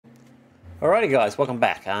Alrighty guys, welcome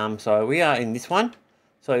back. So we are in this one.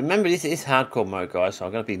 So remember, this is hardcore mode, guys, so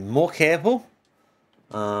I've got to be more careful.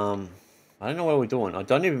 I don't know what we're doing. I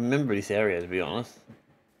don't even remember this area, to be honest.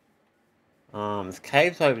 There's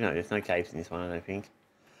caves over... No, there's no caves in this one, I don't think.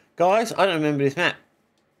 Guys, I don't remember this map.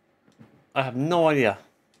 I have no idea.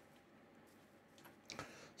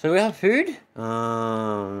 So we have food.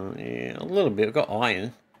 Yeah, a little bit. We've got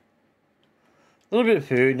iron. A little bit of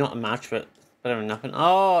food, not much, but better than nothing.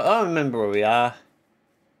 Oh, I remember where we are.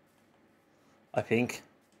 I think.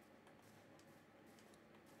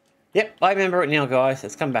 Yep, I remember it now, guys.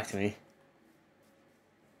 It's come back to me.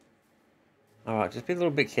 Alright, just be a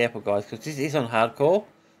little bit careful, guys, because this is on hardcore. So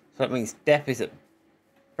that means death is a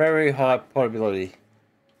very high probability.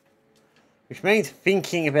 Which means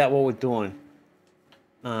thinking about what we're doing.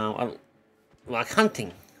 Like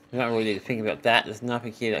hunting. We don't really need to think about that. There's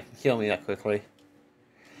nothing here that can kill me that quickly.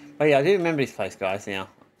 But yeah, I do remember this place, guys, now.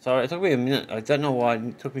 So it took me a minute. I don't know why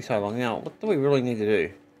it took me so long. Now, what do we really need to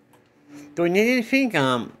do? Do we need anything?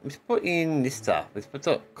 Let's put in this stuff. Let's put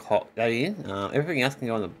that in. Everything else can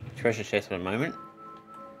go on the treasure chest for a moment.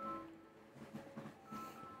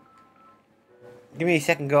 Give me a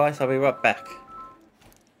second, guys. I'll be right back.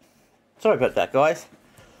 Sorry about that, guys.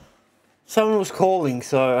 Someone was calling,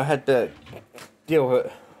 so I had to deal with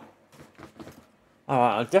it.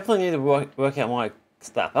 Alright, I definitely need to work out my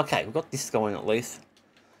stuff. Okay, we've got this going at least.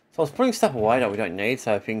 So I was putting stuff away that we don't need,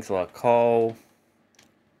 so things like coal.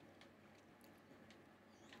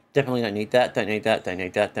 Definitely don't need that, don't need that, don't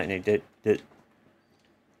need that, don't need that.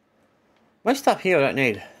 Most stuff here I don't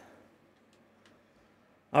need.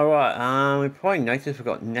 Alright, we probably noticed we've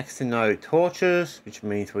got next to no torches, which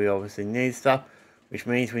means we obviously need stuff, which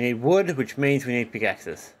means we need wood, which means we need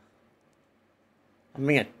pickaxes. I'm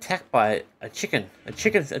being attacked by a chicken. A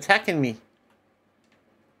chicken's attacking me.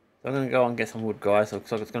 So I'm going to go and get some wood, guys.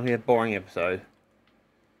 Looks like it's going to be a boring episode.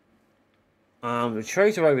 The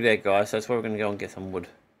trees are over there, guys, so that's where we're going to go and get some wood.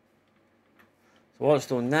 So while it's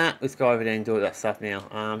doing that, let's go over there and do that stuff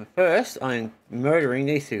now. First, I'm murdering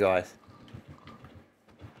these two guys.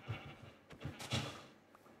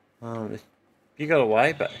 You got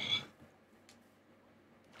away, but...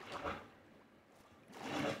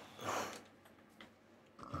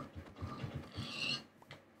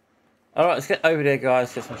 Alright, let's get over there,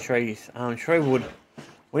 guys, get some trees. Tree wood.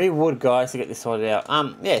 We need wood, guys, to get this sorted out.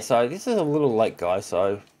 Yeah, so this is a little late, guys,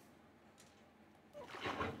 so...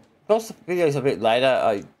 Post the videos a bit later.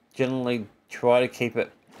 I generally try to keep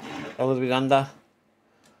it a little bit under.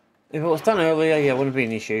 If it was done earlier, yeah, it wouldn't be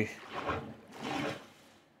an issue.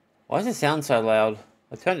 Why does it sound so loud?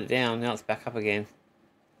 I turned it down, now it's back up again.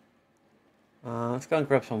 Let's go and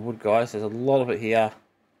grab some wood, guys. There's a lot of it here.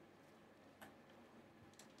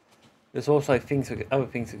 There's also other things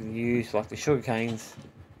we can use, like the sugar canes.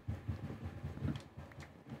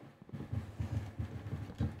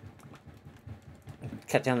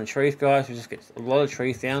 Cut down the trees, guys. We just get a lot of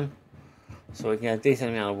trees down, so we can get a decent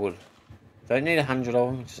amount of wood. Don't need 100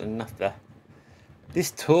 of them, just enough to...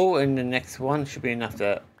 This tool and the next one should be enough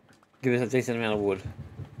to give us a decent amount of wood.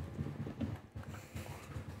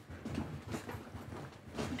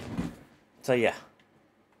 So yeah.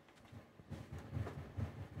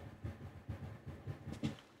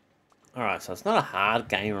 Alright, so it's not a hard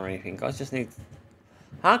game or anything, guys. Just need...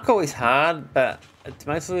 Hardcore is hard, but it's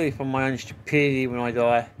mostly from my own stupidity when I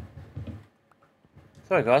die.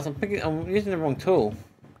 Sorry, guys. I'm using the wrong tool.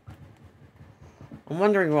 I'm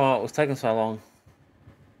wondering why it was taking so long.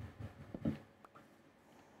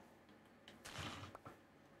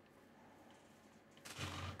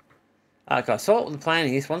 Alright, guys. So what the plan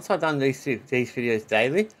is, once I've done these videos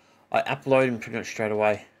daily, I upload them pretty much straight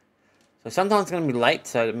away. So sometimes it's going to be late,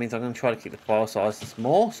 so that means I'm going to try to keep the file size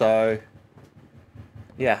small, so...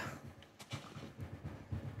 Yeah.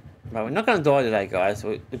 But we're not going to die today, guys.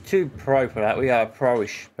 We're too pro for that. We are a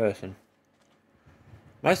pro-ish person.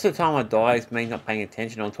 Most of the time I die is me not paying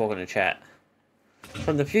attention or talking to chat.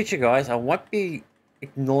 So in the future, guys, I won't be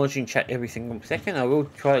acknowledging chat every single second. I will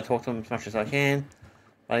try to talk to them as much as I can.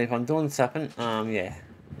 But if I'm doing something, yeah.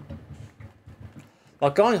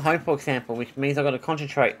 Like going home, for example, which means I've got to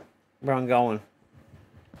concentrate where I'm going.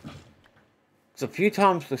 So a few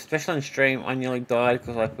times, especially on stream, I nearly died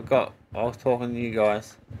because I forgot I was talking to you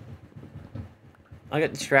guys. I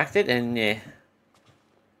get distracted and yeah.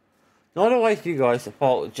 Not always you guys'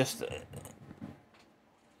 fault, it's just...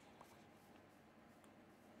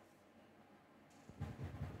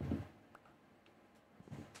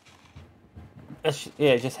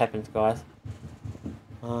 yeah, it just happens, guys.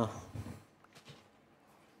 Yeah,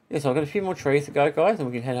 so I've got a few more trees to go, guys, and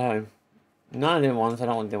we can head home. None of them ones, I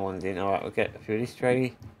don't want them ones in. Alright, we'll get a few of this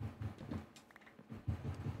tree.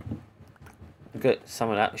 get some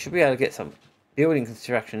of that. We should be able to get some building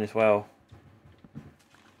construction as well.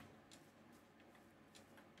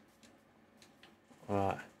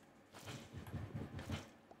 Alright.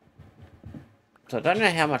 So I don't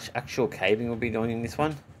know how much actual caving we'll be doing in this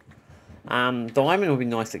one. Diamond will be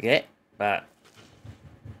nice to get, but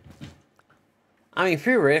I mean,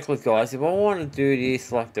 theoretically, guys, if I want to do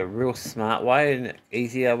this like the real smart way and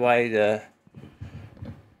easier way to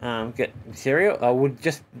get material, I would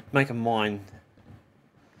just make a mine.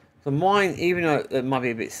 The mine, even though it might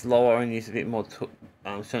be a bit slower and use a bit more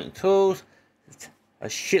certain tools, it's a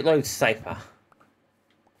shitload safer.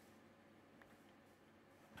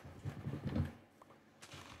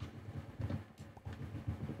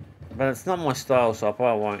 But it's not my style, so I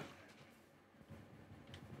probably won't.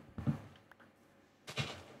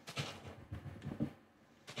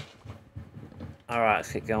 Alright,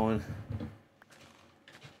 let's get going.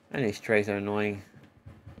 And these trees are annoying.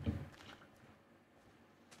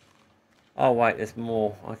 Oh wait, there's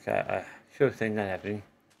more. Okay, I should have seen that happening.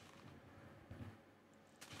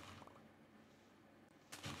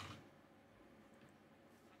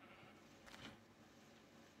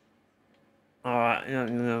 Alright, no,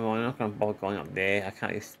 I'm not going to bother going up there. I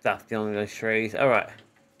can't use stuff dealing with those trees. Alright.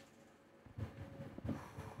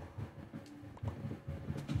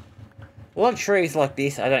 A lot of trees like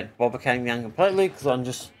this, I don't bother cutting down completely because I'm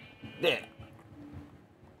just there.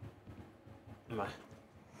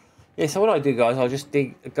 Yeah, so what I do, guys, I'll just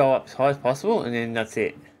go up as high as possible and then that's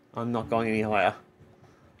it. I'm not going any higher.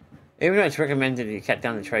 Even though it's recommended that you cut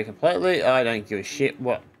down the tree completely, I don't give a shit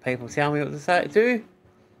what people tell me what to do.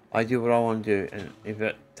 I do what I want to do, and if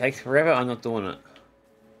it takes forever, I'm not doing it.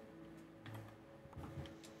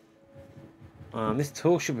 This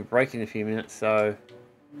tool should be breaking in a few minutes, so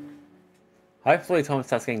hopefully, time it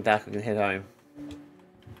starts getting dark, we can head home.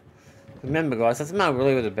 Remember, guys, doesn't matter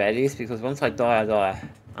really what the bad is, because once I die.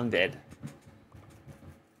 I'm dead.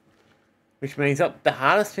 Which means the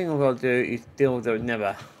hardest thing I've got to do is deal with the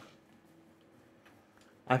Nether.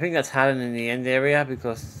 I think that's harder than the end area,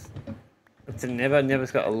 because it's a Nether.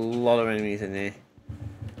 Nether's got a lot of enemies in there.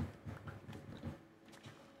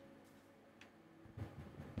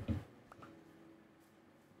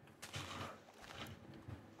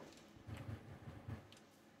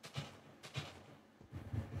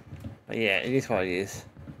 But yeah, it is what it is.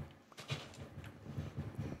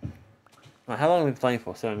 Right, how long have we been playing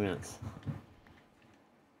for? 7 minutes.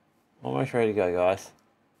 Almost ready to go, guys.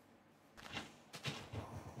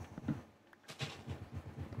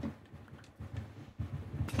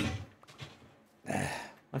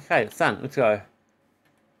 Okay, it's done. Let's go.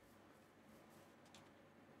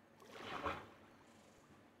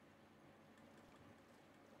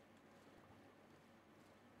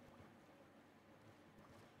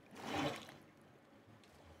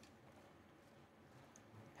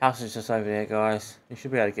 House is just over there, guys. You should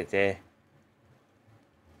be able to get there.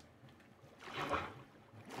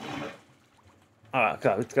 Alright,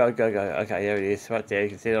 go. Let's go. Okay, there it is. Right there. You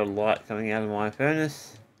can see the light coming out of my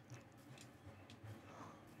furnace.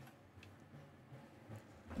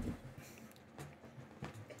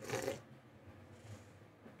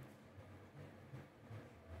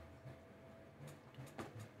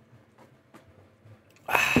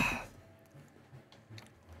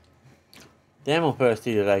 Damn, I'm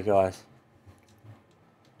thirsty today, guys.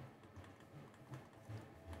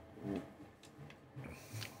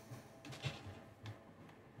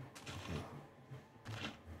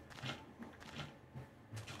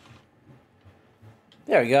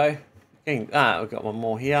 There we go. We've got one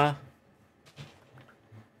more here.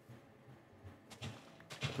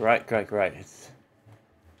 Great.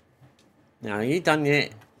 Now, are you done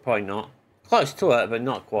yet? Probably not. Close to it, but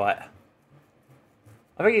not quite.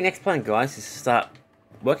 I think your next plan, guys, is to start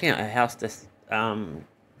working out a house.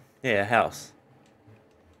 A house.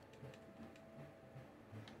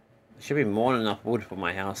 There should be more than enough wood for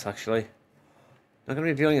my house, actually. I'm not going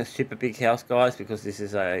to be building a super big house, guys, because this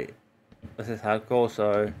is hardcore,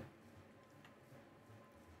 so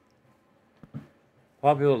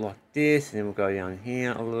I'll build it like this, and then we'll go down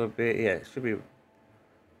here a little bit. Yeah, it should be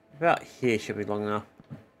about here. Should be long enough.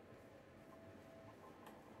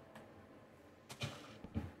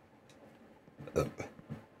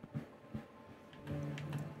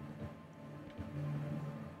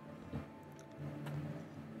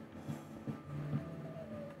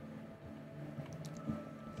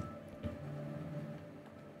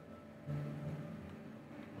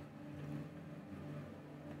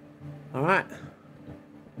 Alright.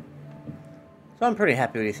 So I'm pretty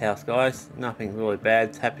happy with this house, guys. Nothing really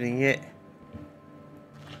bad's happening yet.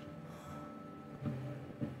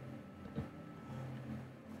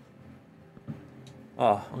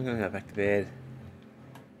 Oh, I'm gonna go back to bed.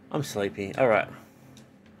 I'm sleepy. Alright.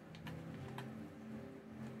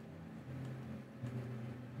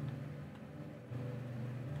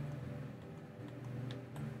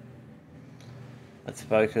 Let's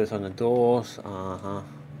focus on the doors. Alright,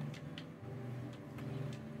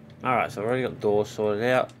 so I've already got doors sorted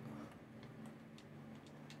out.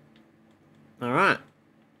 Alright.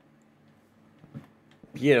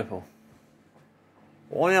 Beautiful.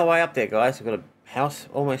 On our way up there, guys, we've got a house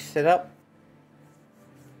almost set up.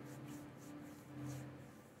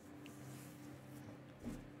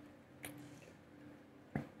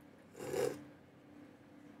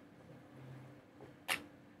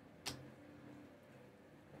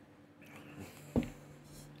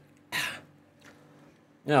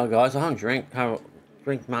 Now, guys, I haven't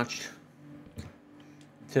drink much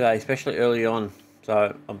today, especially early on,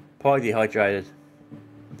 so I'm probably dehydrated.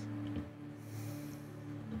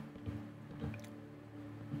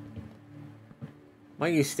 What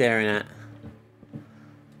are you staring at?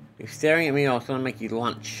 You're staring at me, I was going to make you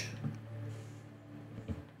lunch.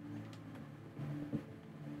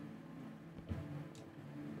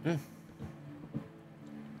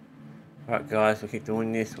 Alright guys, we'll keep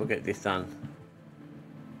doing this, we'll get this done.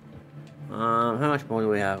 How much more do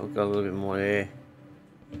we have? We've got a little bit more there.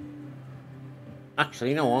 Actually,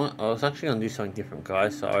 you know what? I was actually going to do something different,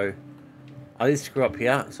 guys, so I did screw up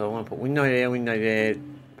here, so I want to put window there,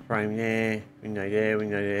 frame there, window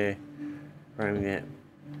there, frame there.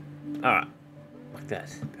 Alright, like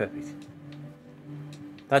that, perfect.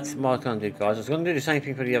 That's what I was going to do, guys. I was going to do the same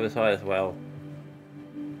thing for the other side as well.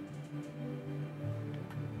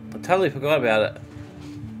 I totally forgot about it.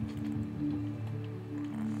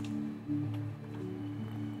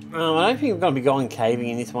 I don't think I'm going to be going caving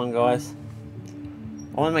in this one, guys.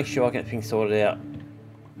 I want to make sure I get things sorted out.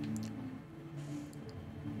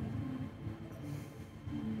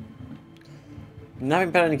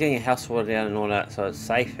 Nothing better than getting a house sorted out and all that, so it's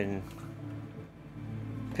safe and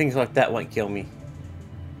things like that won't kill me.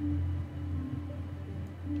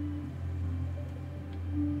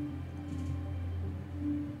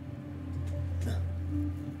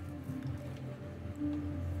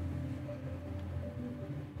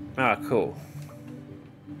 Alright, cool.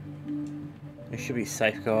 It should be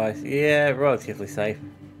safe, guys. Yeah, relatively safe.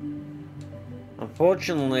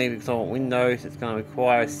 Unfortunately, because I want windows, it's going to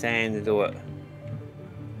require sand to do it.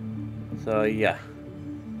 So, yeah.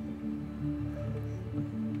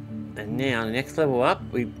 And now, the next level up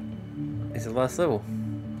is the last level.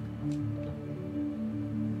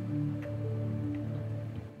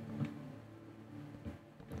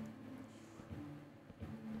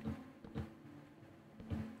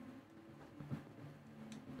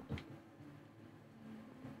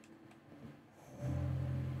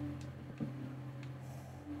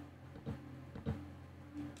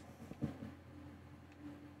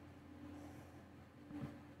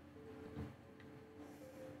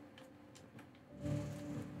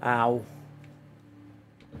 Ow.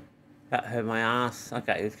 That hurt my ass.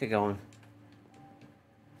 Okay, let's get going.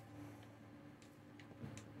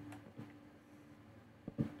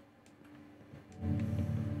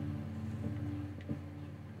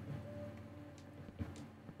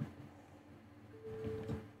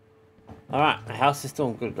 Alright, the house is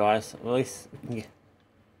doing good, guys. At least we can get...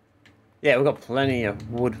 Yeah, we've got plenty of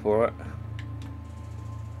wood for it.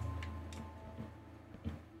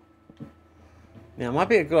 Now, it might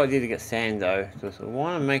be a good idea to get sand, though, because we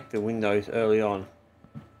want to make the windows early on.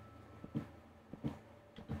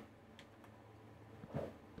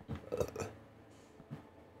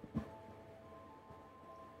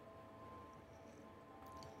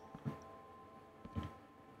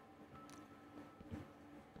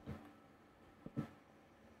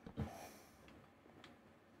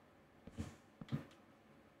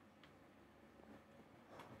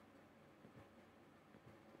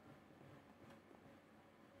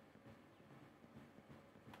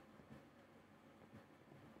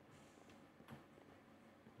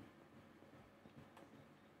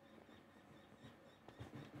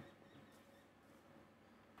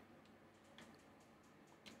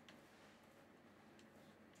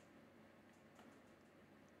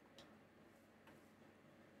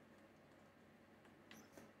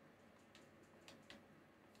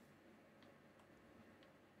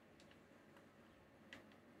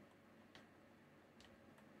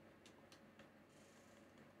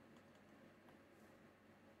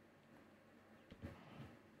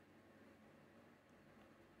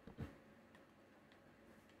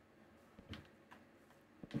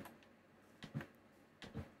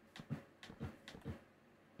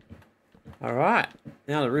 Alright,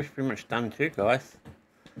 now the roof's pretty much done too, guys.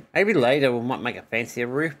 Maybe later we might make a fancier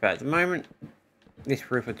roof, but at the moment,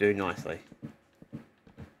 this roof will do nicely.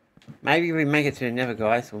 Maybe if we make it to the nether,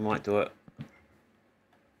 guys, we might do it.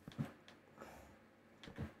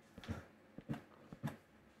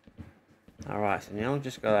 Alright, so now we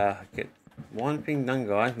just gotta get one thing done,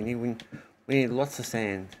 guys. We need lots of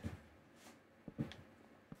sand.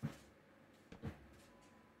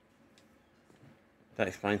 That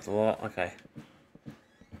explains a lot. Okay.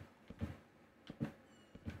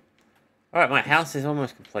 Alright, my house is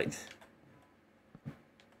almost complete.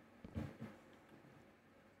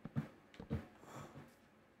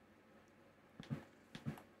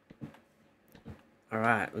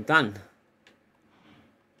 Alright, we're done.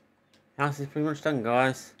 House is pretty much done,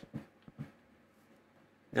 guys.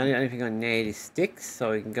 Now the only thing I need is sticks,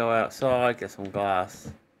 so we can go outside, get some glass.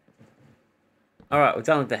 Alright, we're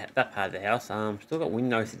done with that part of the house. Still got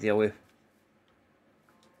windows to deal with.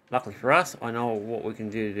 Luckily for us, I know what we can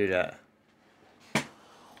do to do that.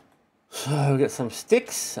 So we'll get some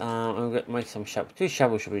sticks, and we'll make some shovels. 2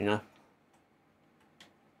 shovels should be enough.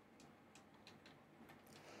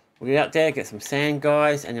 We'll get out there, get some sand,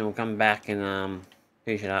 guys, and then we'll come back and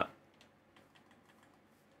finish it up.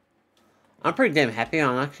 I'm pretty damn happy.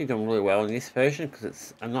 I'm actually doing really well in this version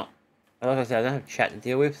because like I said, I don't have chat to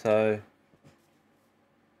deal with, so.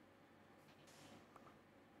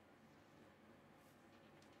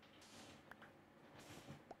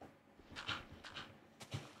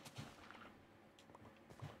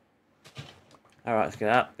 Alright, let's get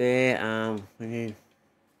up there. We need.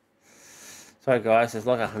 Sorry guys, there's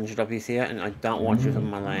like 100 of these here, and I don't want you on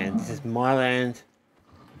my land. This is my land.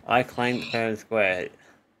 I claim the fair and square.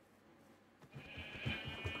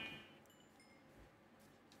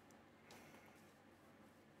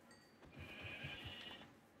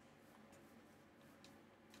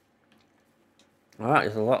 Alright,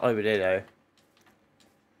 there's a lot over there though.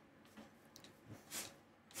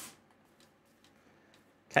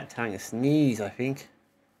 Cat having a sneeze, I think.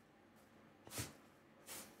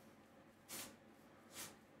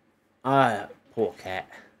 Ah, poor cat.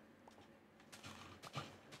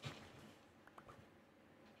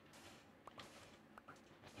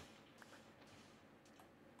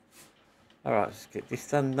 Alright, let's get this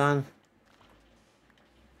done.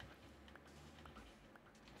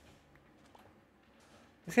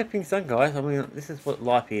 Let's get things done, guys. I mean, this is what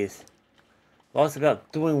life is. Life's about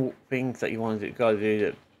doing things that you want to go do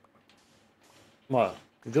that. Well,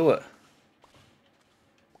 to do it.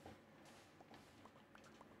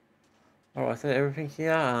 Alright, so everything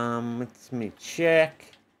here. Let me check.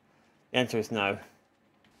 The answer is no.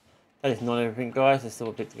 That is not everything, guys. There's still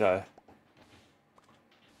a bit to go.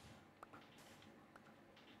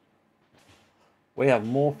 We have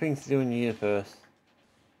more things to do in the universe.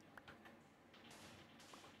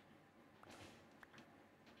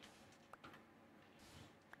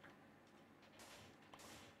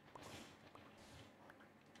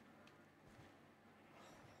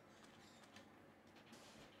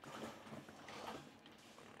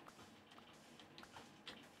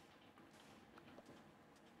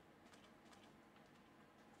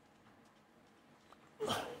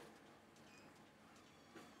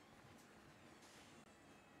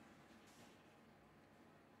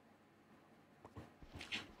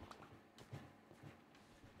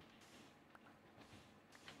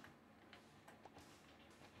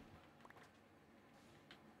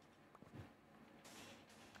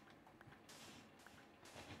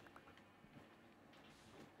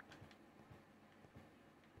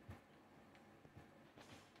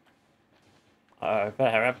 Alright,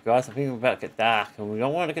 better hurry up, guys. I think we're about to get dark, and we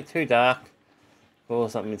don't want to get too dark. Or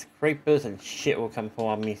something, it's creepers and shit will come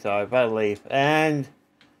for me, so I better leave. And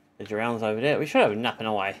the drown's over there. We should have napping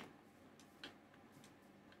away.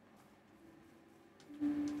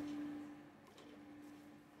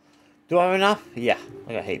 Do I have enough? Yeah,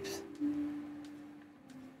 I got heaps.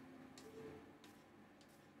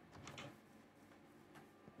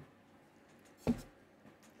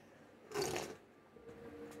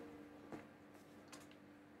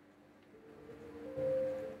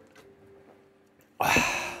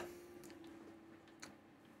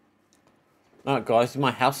 Alright guys, this is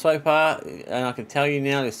my house so far, and I can tell you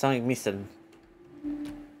now there's something missing.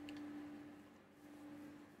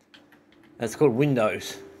 It's called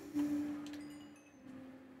windows.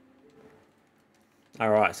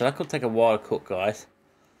 Alright, so that could take a while to cook, guys.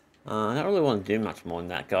 I don't really want to do much more than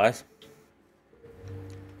that, guys.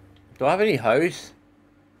 Do I have any hose?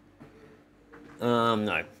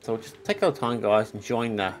 No. So we'll just take our time, guys,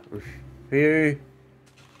 enjoying the review.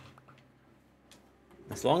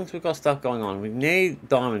 As long as we've got stuff going on. We need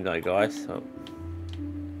diamond though, guys. So.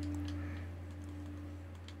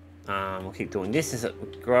 We'll keep doing this as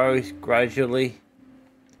it grows gradually.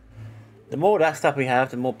 The more of that stuff we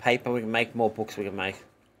have, the more paper we can make, more books we can make.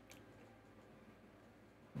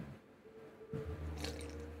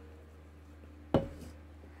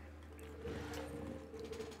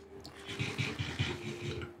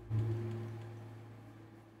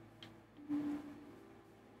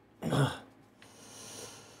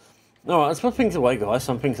 Alright, let's put things away, guys.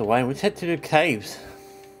 Some things away, and let's head to the caves.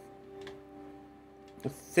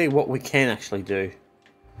 Let's see what we can actually do.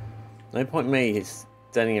 No point in me is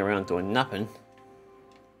standing around doing nothing.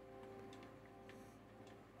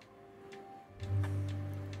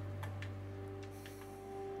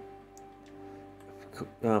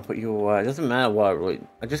 Put you away. It doesn't matter why, really.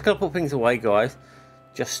 I just gotta put things away, guys.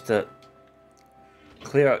 Just to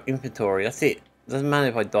clear out inventory. That's it. It doesn't matter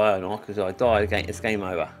if I die or not, because if I die, it's game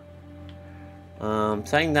over.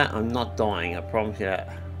 Saying that, I'm not dying. I promise you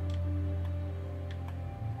that.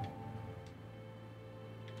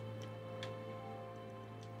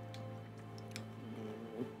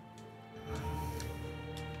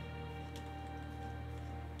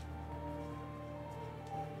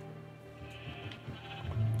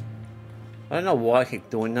 I don't know why I keep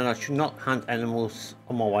doing that. I should not hunt animals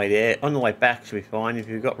on my way there. On the way back should be fine if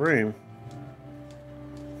you've got room.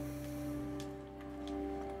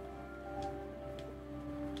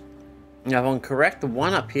 Now if I'm correct, the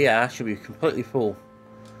one up here should be completely full.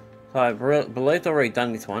 So I believe I've already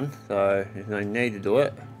done this one, so there's no need to do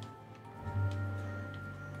it.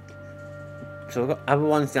 So we've got other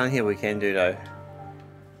ones down here we can do though.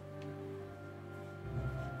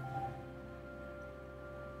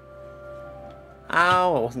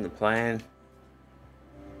 Oh, it wasn't the plan.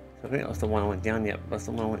 So I think that was the one I went down. Yep, that's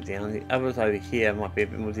the one I went down. The others over here might be a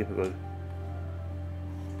bit more difficult.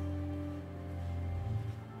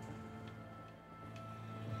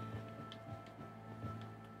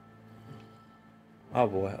 Oh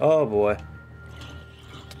boy, oh boy.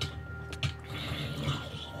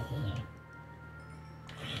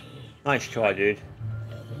 Nice try, dude. Is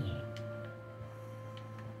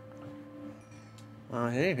there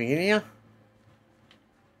anything in here?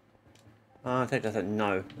 I think that's a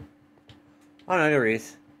no. Oh no, there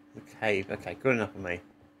is. The cave. Okay, good enough for me.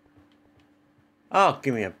 Oh,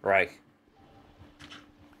 give me a break.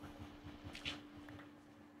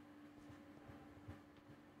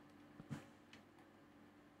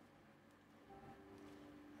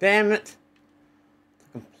 Damn it. It's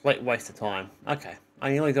a complete waste of time. Okay, I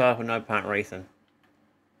nearly died for no apparent reason.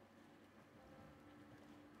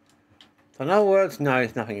 So in other words, no,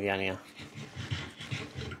 there's nothing down here.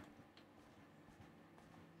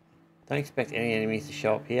 Don't expect any enemies to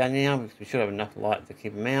show up here now, because we should have enough light to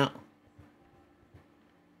keep them out.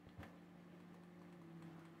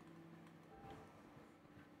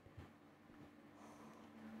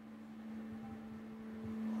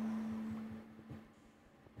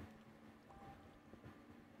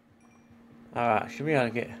 Alright, should be able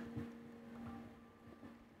to get...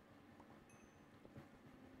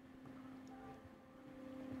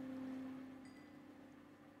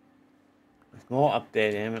 There's more up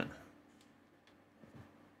there, damn it.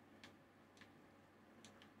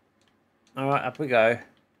 Alright, up we go.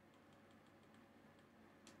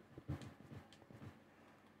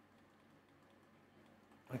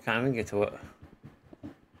 I can't even get to it.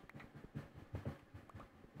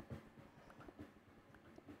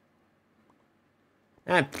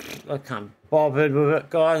 And I can't bother with it,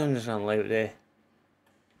 guys. I'm just going to leave it there.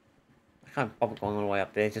 I can't bother going all the way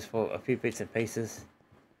up there just for a few bits and pieces.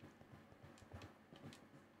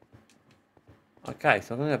 Okay,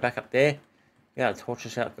 so I'm going to go back up there. Get our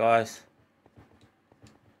torches out, guys.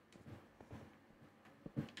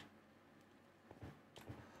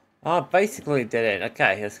 Oh, basically dead end.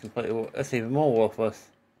 Okay, that's even more worthless.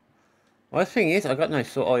 Well, the thing is, I got no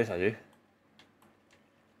sword. Oh, yes, I do.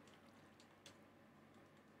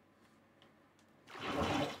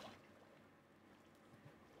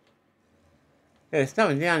 Yeah, there's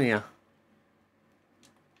nothing down here.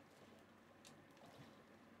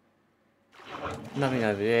 Nothing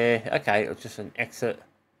over there. Okay, it was just an exit.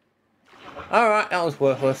 Alright, that was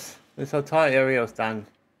worthless. This entire area was done.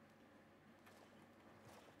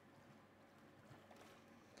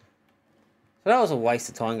 So that was a waste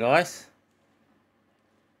of time, guys.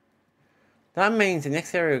 That means the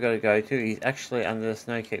next area we've got to go to is actually under the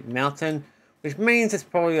Snowcape Mountain, which means it's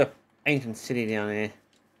probably an ancient city down there.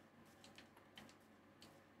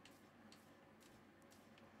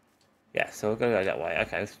 Yeah, so we've got to go that way.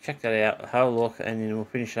 Okay, let's check that out, have a look, and then we'll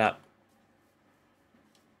finish up.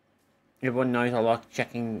 Everyone knows I like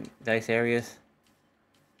checking those areas.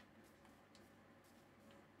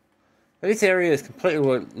 But this area is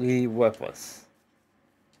completely worthless.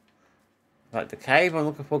 Like the cave I'm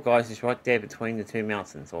looking for, guys, is right there between the two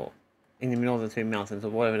mountains, or in the middle of the two mountains, or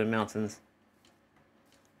whatever the mountains.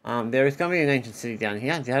 There is going to be an ancient city down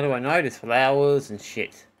here. How do I know? There's flowers and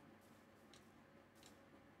shit.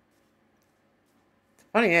 It's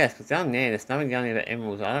funny, yes, because down there's nothing down there about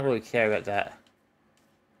emeralds. I don't really care about that.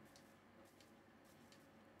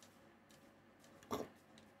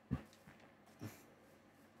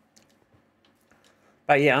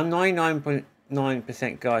 But yeah, I'm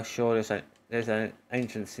 99.9% guys sure there's an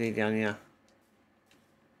ancient city down here.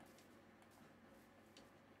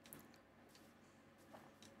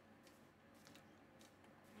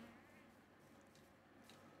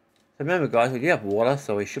 So remember guys, we do have water,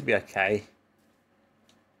 so we should be okay.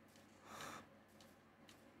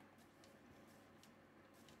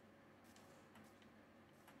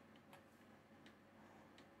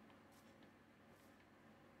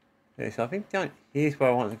 Yeah, so I think here's where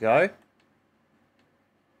I want to go.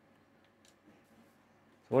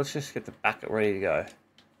 So let's just get the bucket ready to go.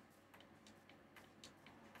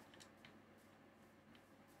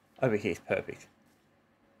 Over here's perfect.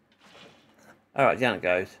 Alright, down it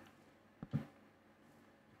goes.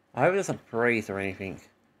 I hope it doesn't freeze or anything.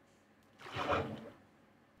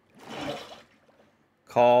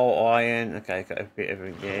 Coal, iron, okay, got a bit of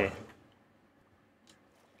everything there.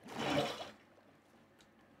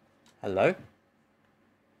 Hello?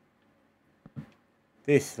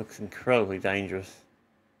 This looks incredibly dangerous.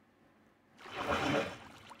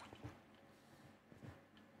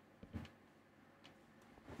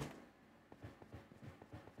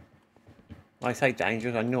 When I say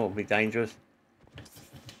dangerous, I know it'll be dangerous.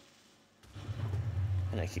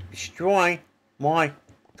 And they keep destroying my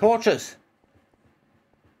torches.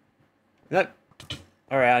 Nope.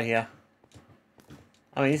 We're out of here.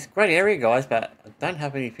 I mean, it's a great area, guys, but I don't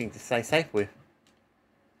have anything to stay safe with.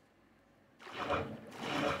 I've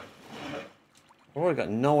already got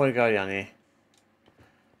nowhere to go down here.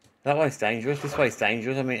 That way's dangerous, this way's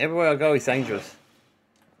dangerous. I mean, everywhere I go is dangerous.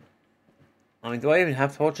 I mean, do I even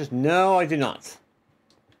have torches? No, I do not.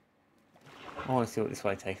 I want to see what this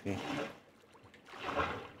way takes me.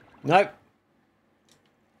 Nope.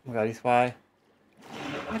 We'll go this way.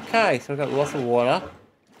 Okay, so we've got lots of water.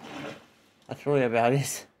 That's really about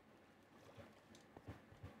it.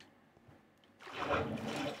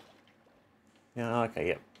 Yeah, okay,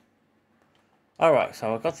 yep. Alright,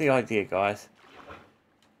 so I've got the idea, guys.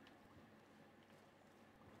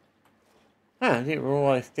 I didn't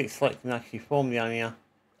realise thick slate can actually form down here.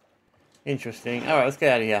 Interesting. Alright, let's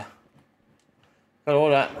get out of here. Got all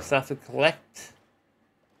that stuff to collect.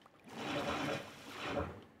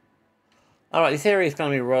 Alright, this area is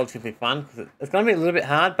going to be relatively fun. Cause it's going to be a little bit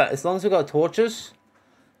hard, but as long as we've got torches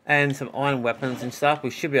and some iron weapons and stuff, we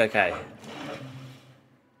should be okay.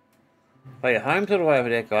 But yeah, home's all the way over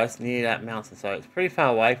there, guys, near that mountain, so it's pretty far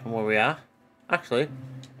away from where we are. Actually,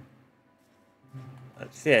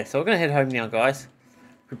 yeah, so we're going to head home now, guys.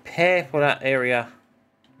 Prepare for that area.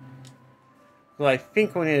 Because I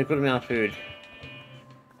think we'll need a good amount of food.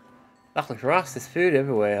 Luckily for us, there's food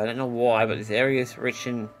everywhere. I don't know why, but this area is rich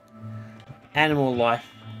in animal life.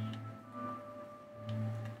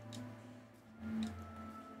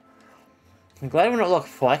 I'm glad we're not like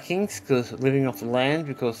Vikings, because living off the land,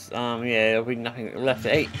 because yeah, there'll be nothing left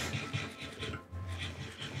to eat.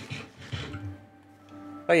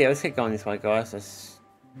 But yeah, let's keep going this way, guys.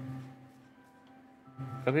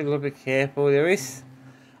 Gotta be a little bit careful.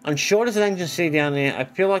 I'm sure there's an ancient city down there. I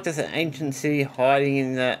feel like there's an ancient city hiding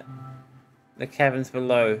in the caverns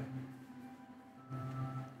below.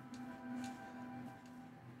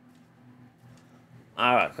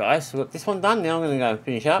 Alright guys, so we've got this one done. Now I'm going to go and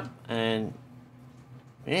finish up, and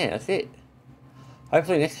yeah, that's it.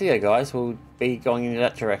 Hopefully next video, guys, we'll be going into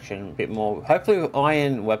that direction a bit more. Hopefully with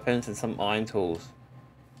iron weapons and some iron tools.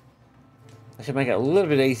 I should make it a little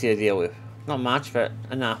bit easier to deal with. Not much, but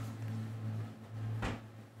enough.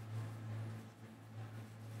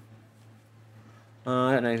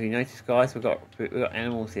 I don't know if you noticed, guys, we've got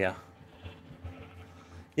animals here.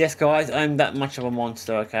 Yes, guys, I'm that much of a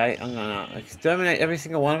monster, okay? I'm gonna exterminate every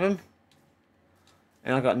single one of them.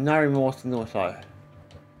 And I've got no remorse to do so.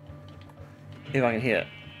 If I can hit it.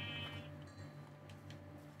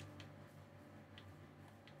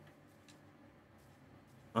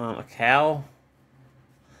 A cow.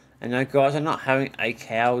 And no, guys, I'm not having a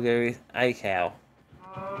cow, there is a cow.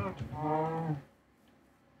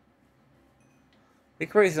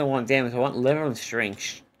 Big reason I want them is I want leather and string.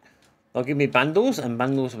 They'll give me bundles, and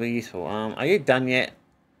bundles will be useful. Are you done yet?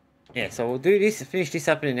 Yeah, so we'll do this, finish this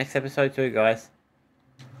up in the next episode too, guys.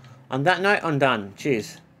 On that note, I'm done.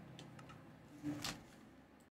 Cheers.